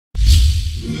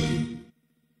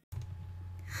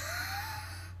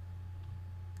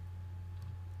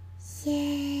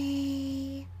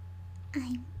Yay!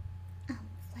 I'm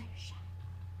Fluttershy.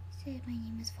 So my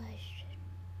name is Fluttershy.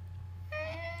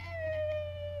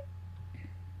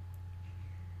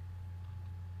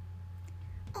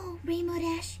 Oh, Rainbow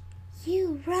Dash,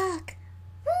 you rock!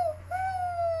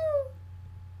 Woo-hoo!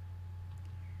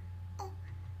 Oh,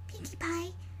 Pinkie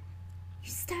Pie, you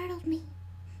startled me.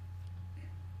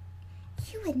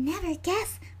 You would never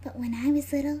guess, but when I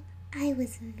was little, I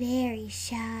was very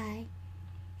shy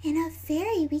and a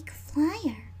very weak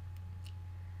flyer.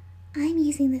 I'm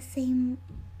using the same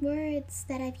words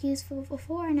that I've used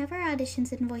before in other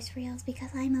auditions and voice reels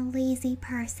because I'm a lazy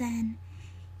person.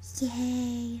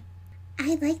 Yay!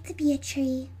 I'd like to be a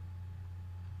tree.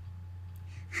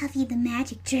 I'll be the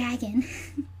magic dragon.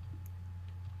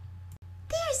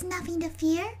 There's nothing to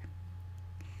fear.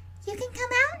 You can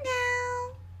come out now.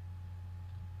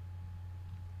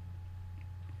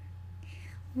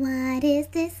 What is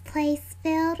this place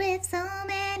filled with so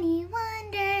many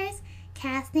wonders,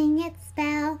 casting its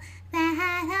spell that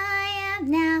I am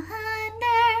now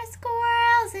under?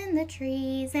 Squirrels in the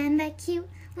trees and the cute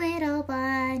little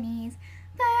bunnies,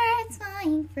 birds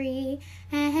flying free,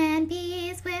 and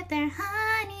bees with their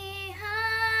honey,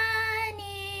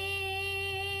 honey.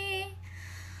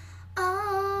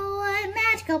 Oh, what a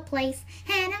magical place,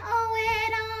 and I owe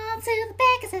it all to the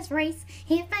Pegasus race.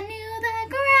 If I knew the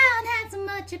ground had so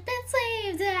much up its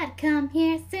sleeves, I'd come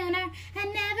here sooner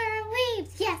and never leave.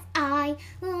 Yes, I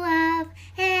love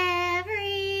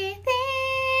everything.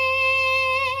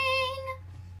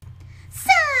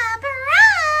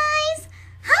 Surprise!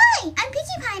 Hi, I'm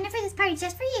Pinkie Pie, and for this party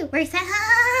just for you. We're set forever.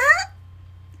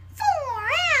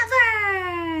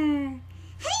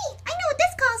 Hey, I know what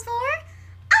this calls for.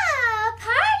 A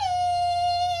party!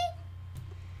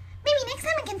 Maybe next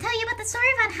time I can tell you about the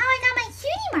story about how I got my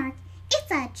cutie mark.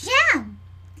 It's a gem.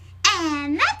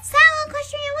 And that's how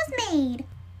Equestria was made.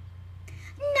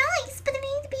 Nice, but it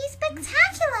needs to be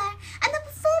spectacular. And the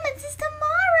performance is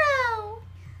tomorrow.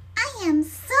 I am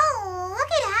so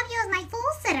lucky to have you as my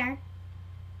full sitter.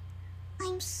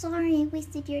 I'm sorry I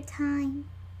wasted your time.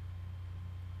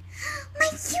 My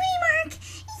cutie mark!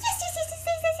 Yes, yes, yes, yes,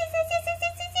 yes, yes, yes, yes, yes,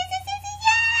 yes, yes, yes, yes, yes,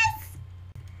 yes!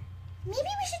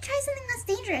 Maybe we should try something less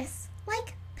dangerous,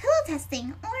 like pillow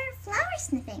testing or flower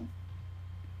sniffing.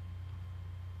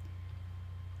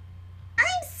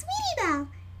 I'm Sweetie Belle.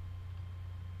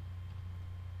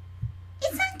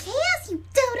 It's not chaos, you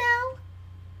dodo.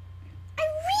 I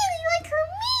really like her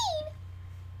mean.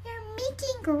 You're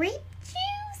making great